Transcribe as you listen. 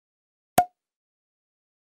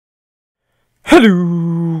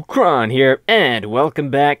Hello, Chron here, and welcome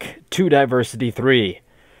back to Diversity 3.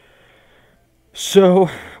 So,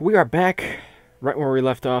 we are back right where we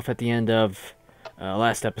left off at the end of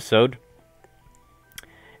last episode.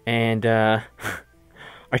 And, I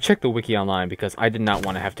checked the wiki online because I did not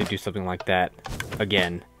want to have to do something like that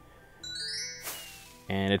again.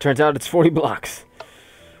 And it turns out it's 40 blocks.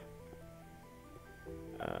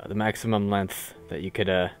 The maximum length that you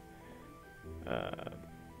could,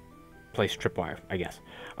 place tripwire, I guess.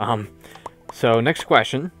 So next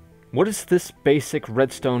question. What is this basic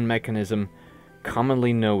redstone mechanism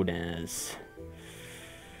commonly known as?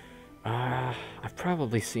 I've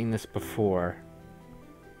probably seen this before.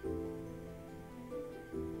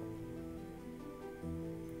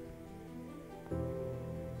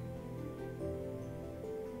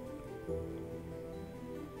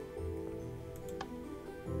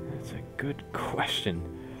 That's a good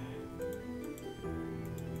question.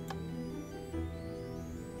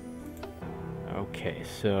 Okay,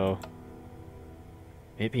 so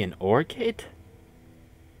maybe an OR gate?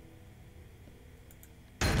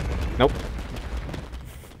 Nope.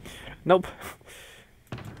 Nope.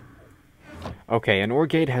 Okay, an OR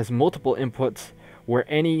gate has multiple inputs where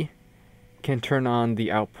any can turn on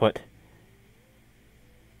the output,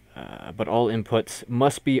 but all inputs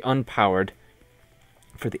must be unpowered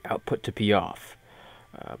for the output to be off.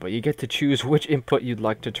 But you get to choose which input you'd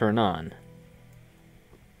like to turn on.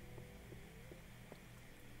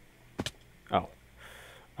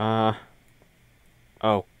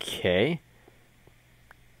 Okay.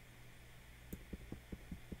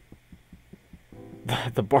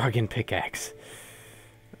 The bargain pickaxe.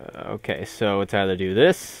 Okay, so it's either do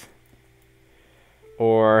this,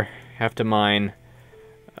 or have to mine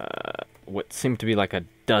what seemed to be like a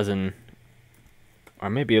dozen, or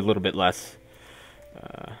maybe a little bit less,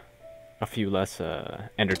 a few less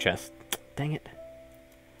ender chests. Dang it.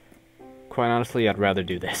 Quite honestly, I'd rather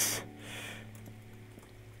do this.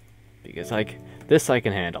 Because this I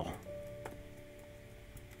can handle.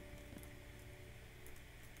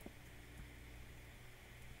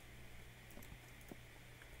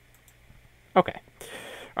 Okay.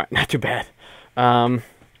 Alright, not too bad.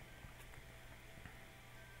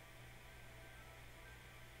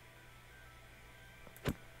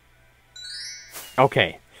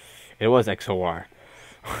 Okay. It was XOR.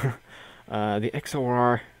 The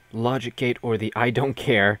XOR logic gate, or the I don't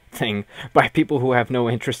care thing, by people who have no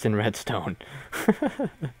interest in redstone.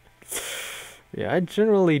 Yeah, I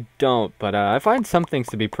generally don't, but I find some things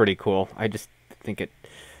to be pretty cool. I just think it...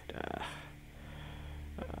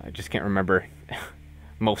 I just can't remember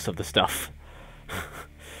most of the stuff.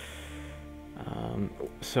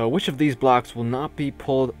 So, which of these blocks will not be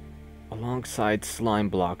pulled alongside slime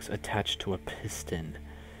blocks attached to a piston?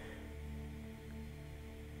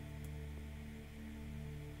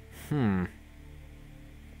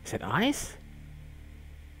 Is it ice?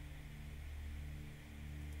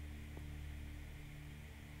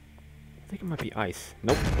 I think it might be ice.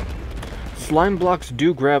 Nope. Slime blocks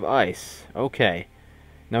do grab ice. Okay.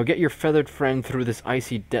 Now get your feathered friend through this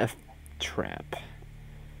icy death trap.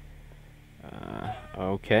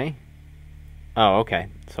 Okay. Oh, okay.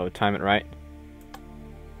 So time it right.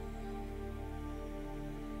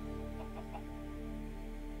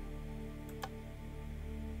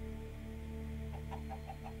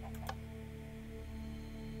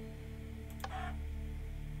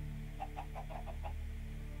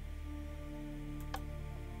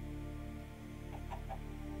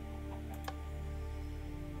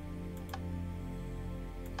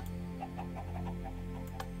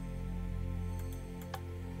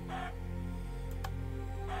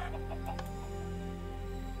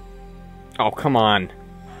 Oh, come on.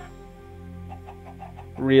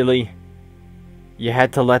 Really? You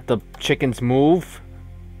had to let the chickens move?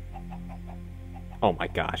 Oh my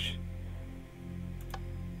gosh.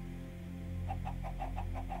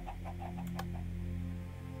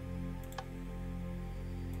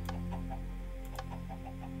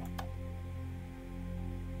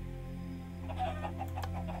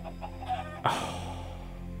 Oh.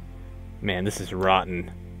 Man, this is rotten.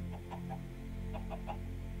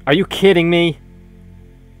 Are you kidding me?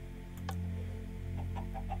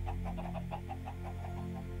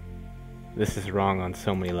 This is wrong on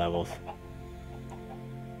so many levels.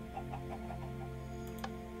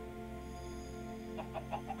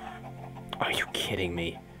 Are you kidding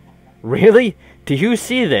me? Really? Do you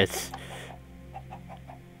see this?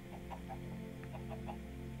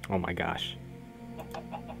 Oh my gosh.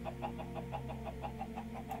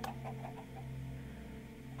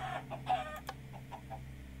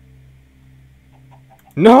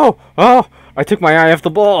 No! Oh! I took my eye off the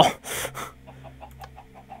ball!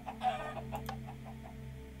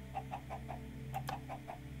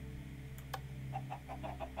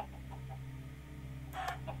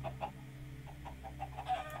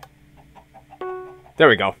 There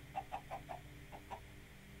we go.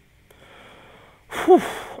 Whew.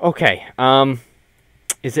 Okay.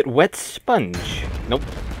 Is it wet sponge? Nope.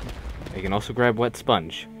 You can also grab wet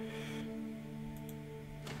sponge.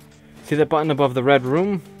 See that button above the red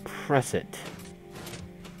room? Press it.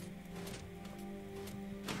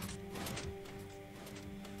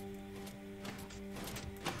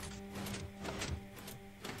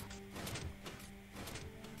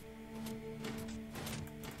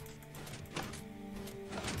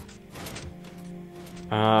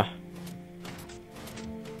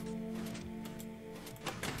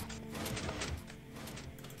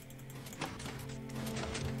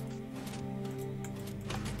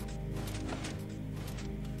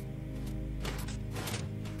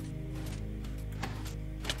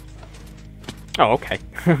 Oh, okay.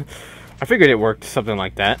 I figured it worked something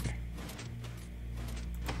like that.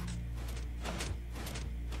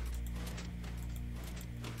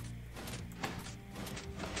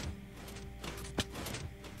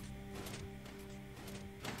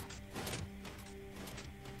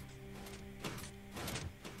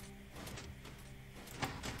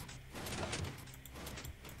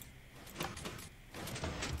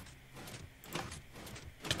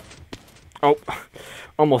 Oh,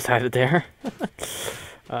 almost had it there.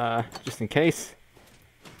 Just in case.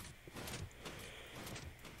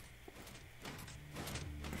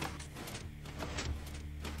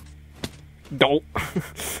 Don't.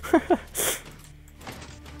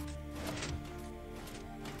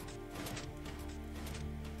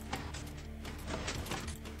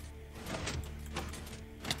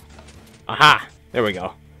 Aha! There we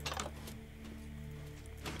go.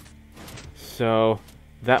 So,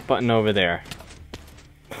 that button over there.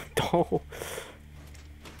 Oh.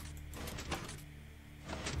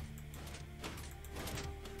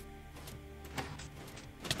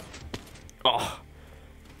 Oh.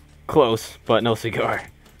 Close, but no cigar.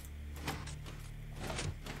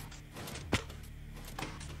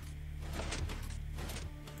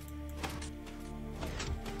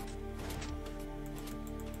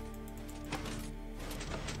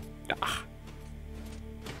 Ah.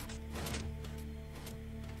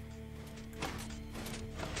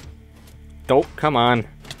 Don't, come on.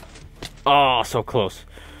 Oh, so close.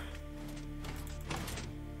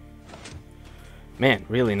 Man,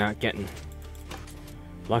 really not getting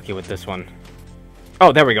lucky with this one.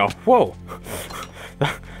 Oh, there we go. Whoa.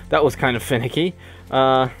 That was kind of finicky.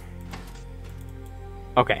 Okay,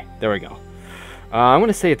 there we go. I'm going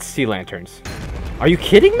to say it's sea lanterns. Are you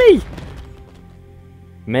kidding me?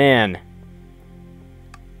 Man.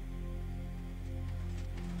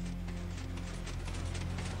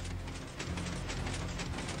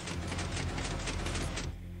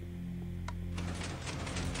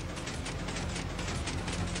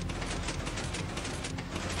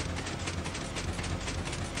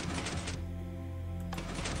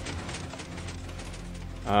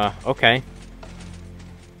 Okay.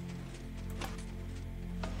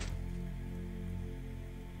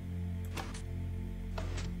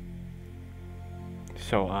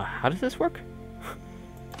 So, how does this work?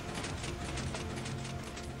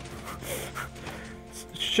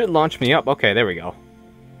 Should launch me up. Okay, there we go.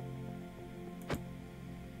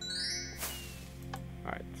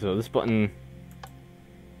 Alright, so this button...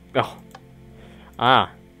 Oh.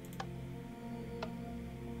 Ah.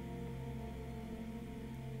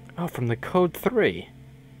 Oh, from the code 3.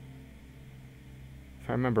 If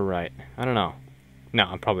I remember right. I don't know. No,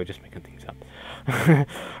 I'm probably just making things up.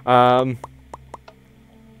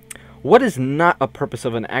 What is not a purpose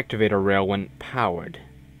of an activator rail when powered?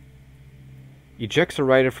 Ejects a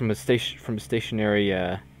rider from a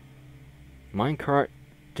stationary minecart.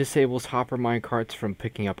 Disables hopper minecarts from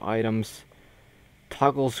picking up items.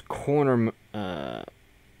 Toggles corner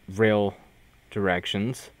rail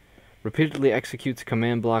directions. Repeatedly executes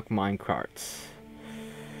command block minecarts.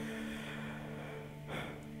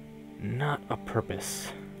 Not a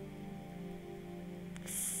purpose.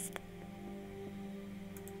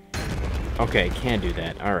 Okay, can do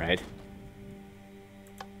that. Alright.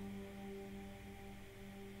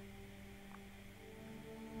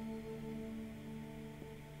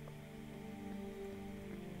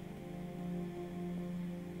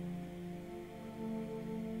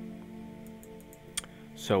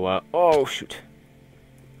 So, oh, shoot.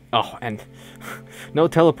 Oh, and no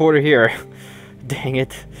teleporter here. Dang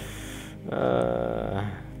it. I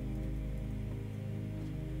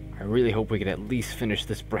really hope we can at least finish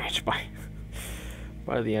this branch by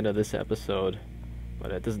the end of this episode.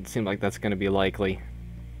 But it doesn't seem like that's going to be likely.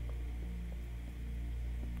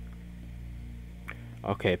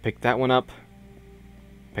 Okay, pick that one up.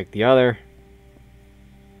 Pick the other.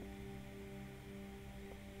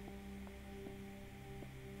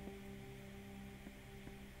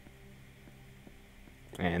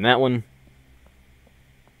 And that one.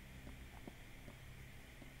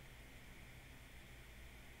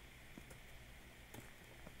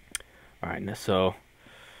 Alright, now so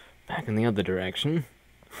back in the other direction.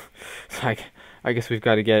 So I guess we've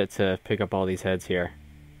got to get it to pick up all these heads here.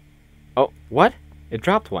 Oh, what? It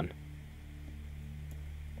dropped one.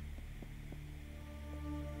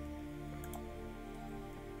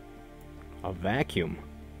 A vacuum.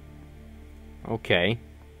 Okay.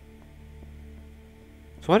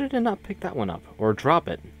 So why did it not pick that one up? Or drop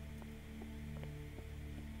it?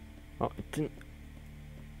 Oh, it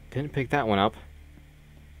didn't pick that one up.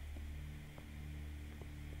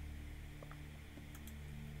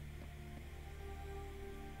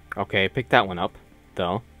 Okay, pick that one up,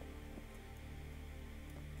 though.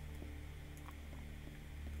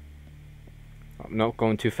 Oh, nope,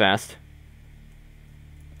 going too fast.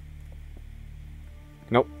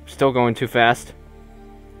 Nope, still going too fast.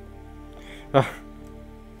 Ugh.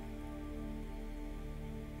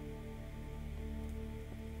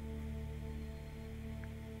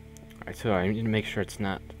 Alright, so I need to make sure it's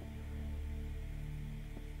not...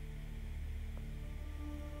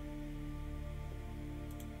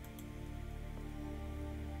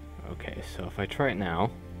 Okay, so if I try it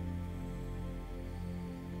now...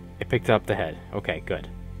 It picked up the head. Okay, good.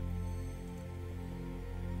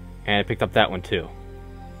 And it picked up that one too.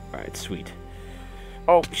 Alright, sweet.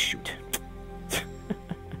 Oh, shoot.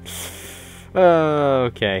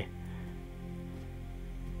 Okay.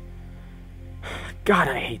 God,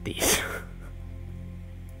 I hate these.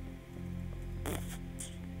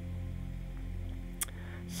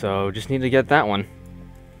 So, just need to get that one.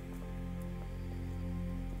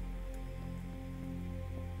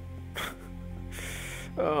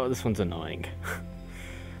 Oh, this one's annoying.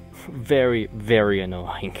 Very, very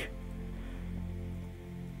annoying.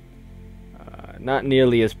 Not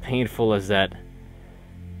nearly as painful as that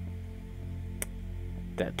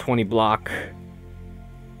 20 block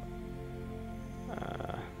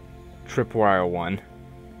tripwire one.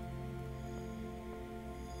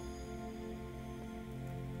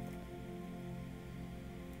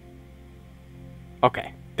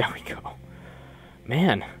 Okay, there we go.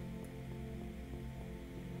 Man.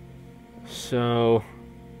 So...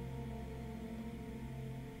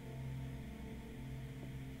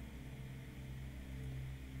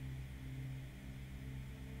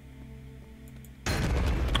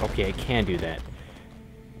 Okay, I can do that.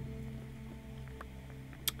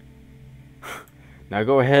 Now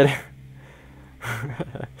go ahead.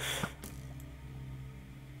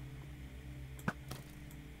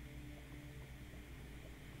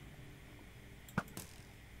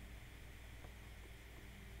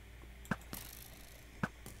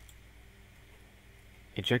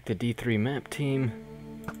 Eject the D3 map team.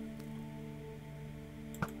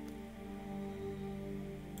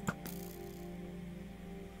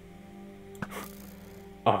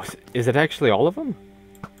 Oh, is it actually all of them?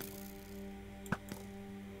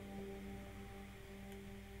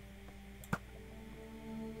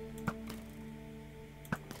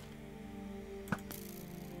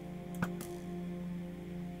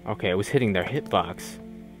 Okay, I was hitting their hitbox.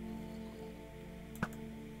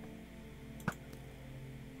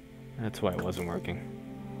 That's why it wasn't working.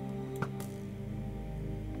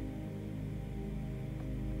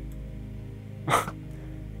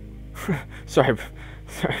 Sorry.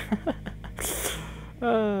 Sorry.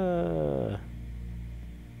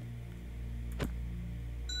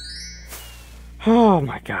 Oh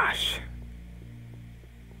my gosh.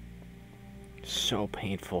 So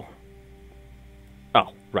painful.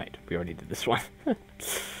 Oh, right. We already did this one.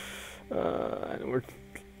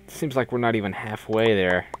 Seems like we're not even halfway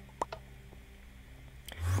there.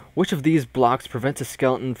 Which of these blocks prevents a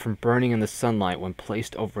skeleton from burning in the sunlight when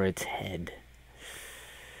placed over its head?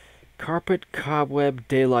 Carpet, cobweb,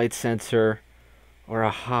 daylight sensor, or a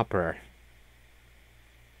hopper?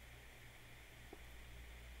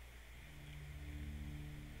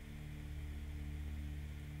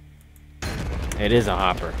 It is a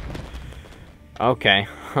hopper. Okay,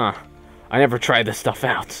 huh. I never tried this stuff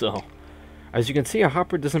out, so... As you can see, a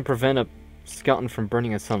hopper doesn't prevent a skeleton from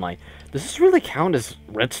burning in sunlight. Does this really count as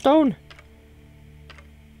redstone?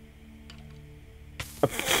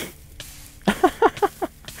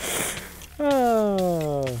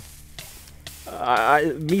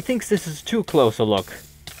 Methinks this is too close a look.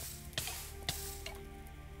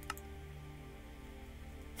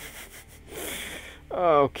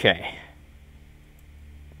 Okay.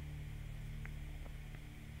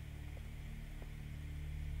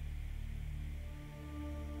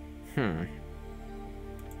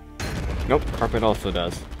 Nope, carpet also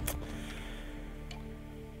does.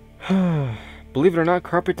 Believe it or not,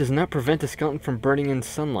 carpet does not prevent a skeleton from burning in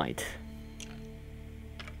sunlight.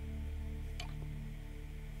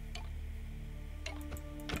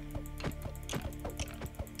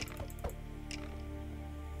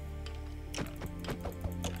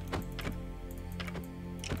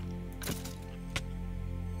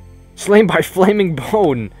 Slain by flaming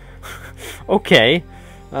bone. Okay.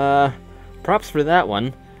 Props for that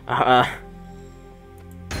one.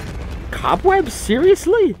 Cobwebs?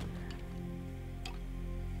 Seriously?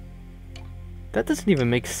 That doesn't even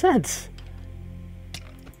make sense.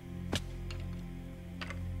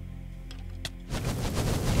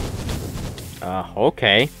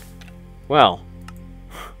 Okay. Well.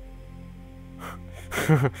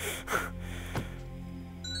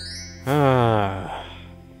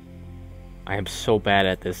 I am so bad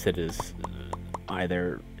at this, it is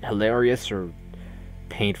either hilarious or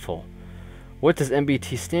painful. What does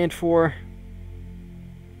MBT stand for?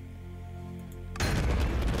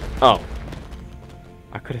 Oh.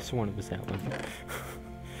 I could have sworn it was that one.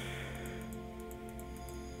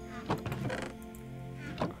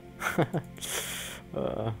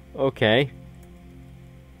 Okay.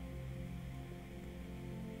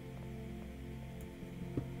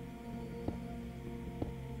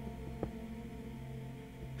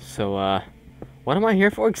 So, what am I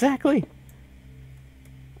here for exactly?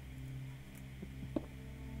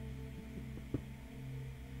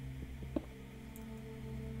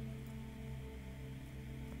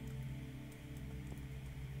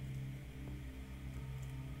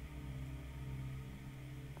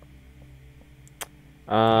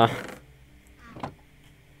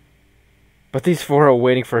 But these four are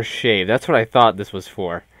waiting for a shave. That's what I thought this was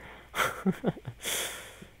for.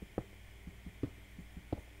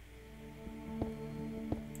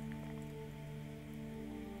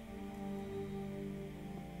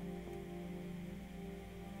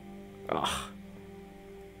 Ugh.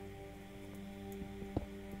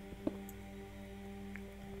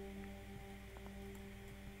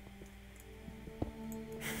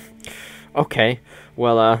 Okay,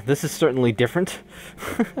 well, this is certainly different.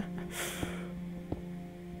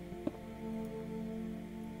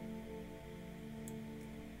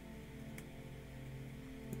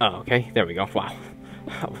 Oh, okay, there we go. Wow.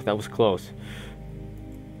 That was close.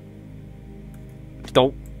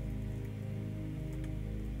 Don't.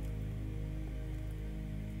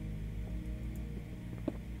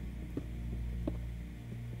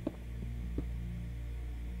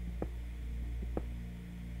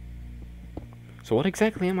 So what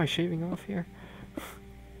exactly am I shaving off here?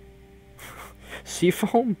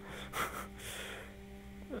 Seafoam?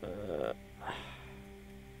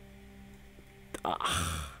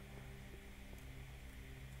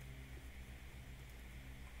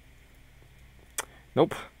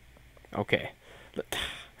 Nope. Okay.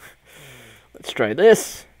 Let's try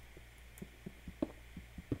this.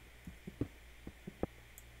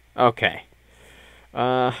 Okay.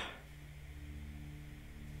 Oh,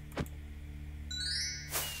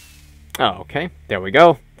 okay. There we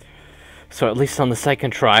go. So at least on the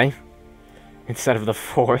second try, instead of the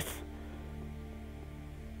fourth.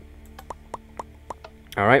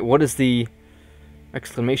 Alright, what does the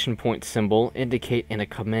exclamation point symbol indicate in a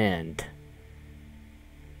command?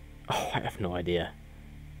 Oh, I have no idea.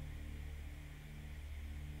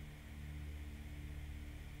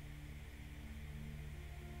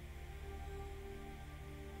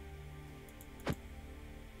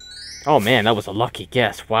 Oh man, that was a lucky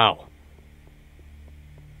guess. Wow.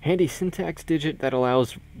 Handy syntax digit that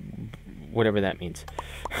allows whatever that means.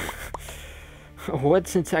 What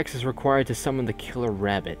syntax is required to summon the killer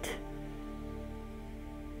rabbit?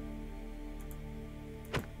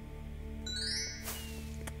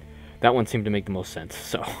 That one seemed to make the most sense,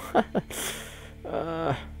 so.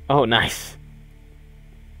 Oh, nice.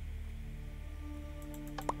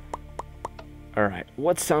 Alright,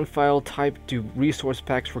 what sound file type do resource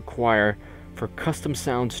packs require for custom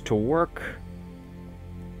sounds to work?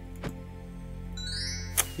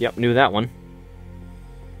 Yep, knew that one.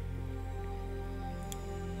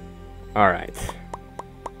 Alright.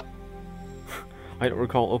 I don't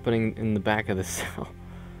recall opening in the back of the cell.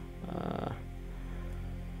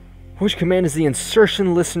 Which command is the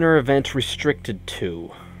insertion listener event restricted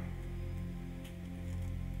to?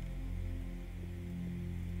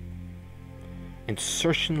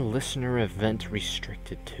 Insertion listener event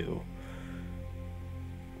restricted to.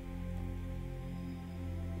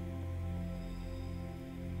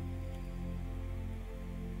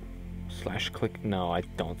 Slash click. No, I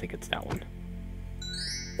don't think it's that one.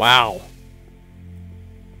 Wow.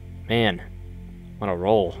 Man, what a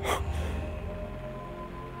roll.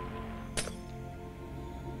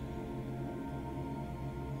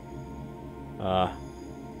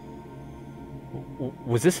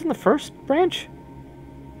 Was this in the first branch?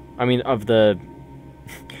 I mean, of the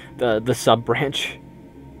sub-branch?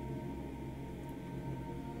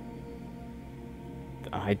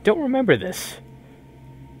 I don't remember this.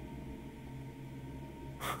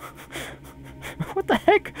 What the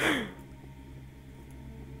heck?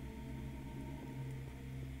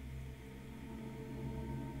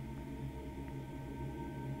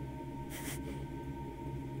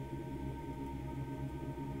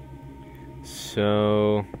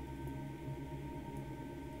 So...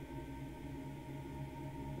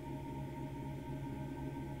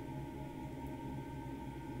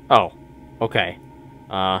 Oh, okay.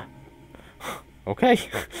 Okay.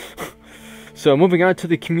 So moving on to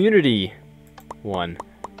the community one.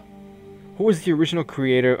 Who was the original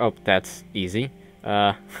creator? Oh, that's easy.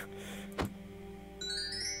 Alright.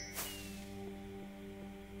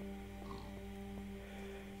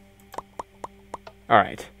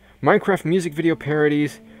 Minecraft music video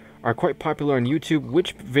parodies are quite popular on YouTube.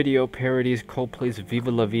 Which video parodies Coldplay's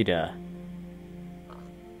Viva La Vida?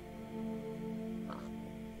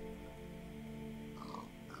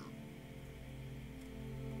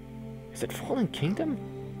 Is it Fallen Kingdom?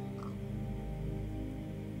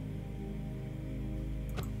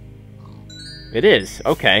 It is.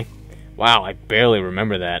 Okay. Wow, I barely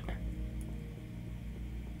remember that.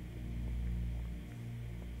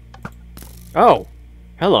 Oh,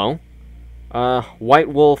 hello. White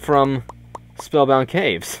Wolf from Spellbound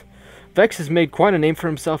Caves. Vex has made quite a name for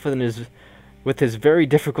himself with his very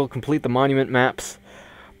difficult Complete the Monument maps.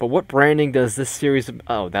 But what branding does this series...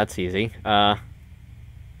 Oh, that's easy.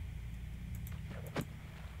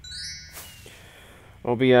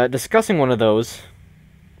 We'll be discussing one of those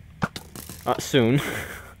soon.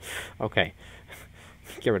 Okay.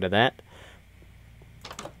 Get rid of that.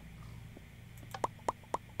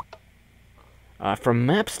 From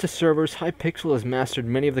maps to servers, Hypixel has mastered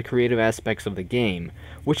many of the creative aspects of the game.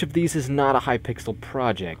 Which of these is not a Hypixel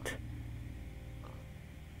project?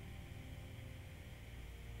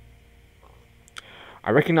 I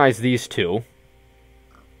recognize these two.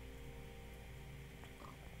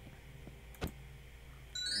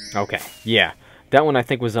 Okay, yeah. That one I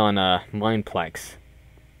think was on Mineplex.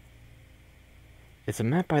 It's a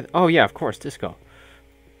map by... Oh yeah, of course, Disco.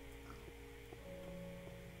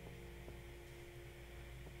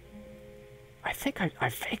 I think I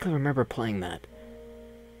vaguely remember playing that.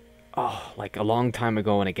 Oh, like a long time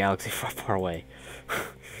ago in a galaxy far, far away.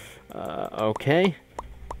 Okay.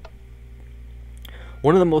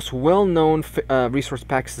 One of the most well-known resource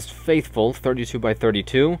packs is Faithful, 32 by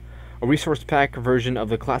 32. A resource pack version of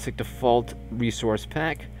the classic default resource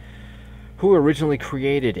pack. Who originally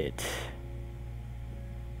created it?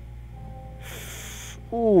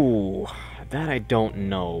 Ooh, that I don't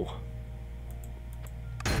know.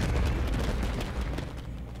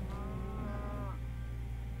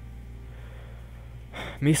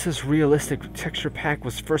 Misa's realistic texture pack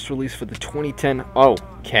was first released for the 2010... Oh,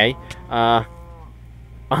 okay.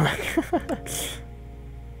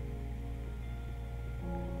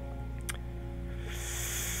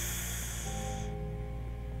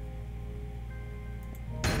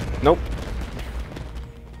 Nope.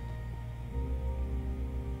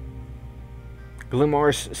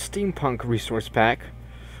 Glimar's Steampunk resource pack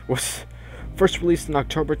was first released in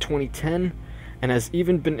October 2010 and has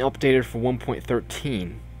even been updated for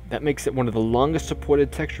 1.13. That makes it one of the longest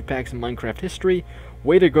supported texture packs in Minecraft history.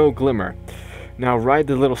 Way to go, Glimmer. Now ride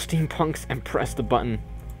the little steampunks and press the button.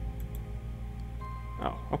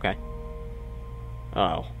 Oh, okay.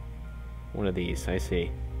 Oh. One of these, I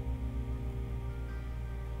see.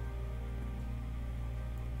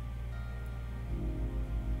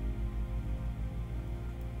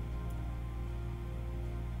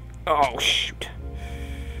 Oh, shoot.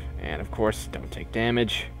 And, of course, don't take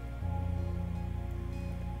damage.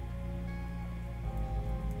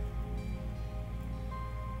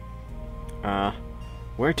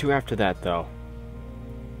 Where to after that, though?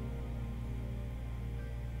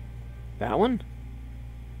 That one?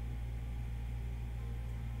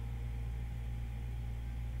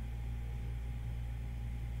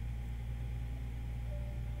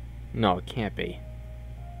 No, it can't be.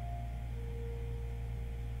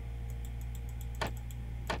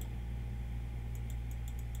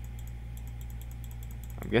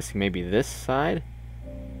 I'm guessing maybe this side?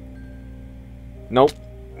 Nope.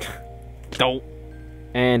 Nope.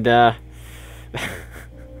 And,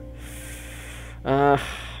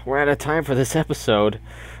 we're out of time for this episode,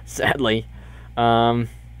 sadly. So,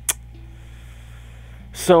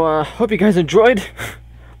 hope you guys enjoyed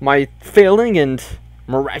my failing and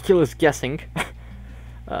miraculous guessing.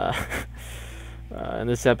 in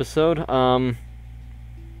this episode. I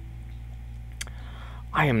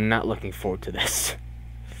am not looking forward to this.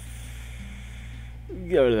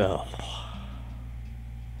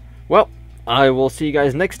 Well, I will see you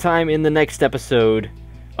guys next time in the next episode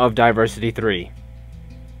of Diversity 3.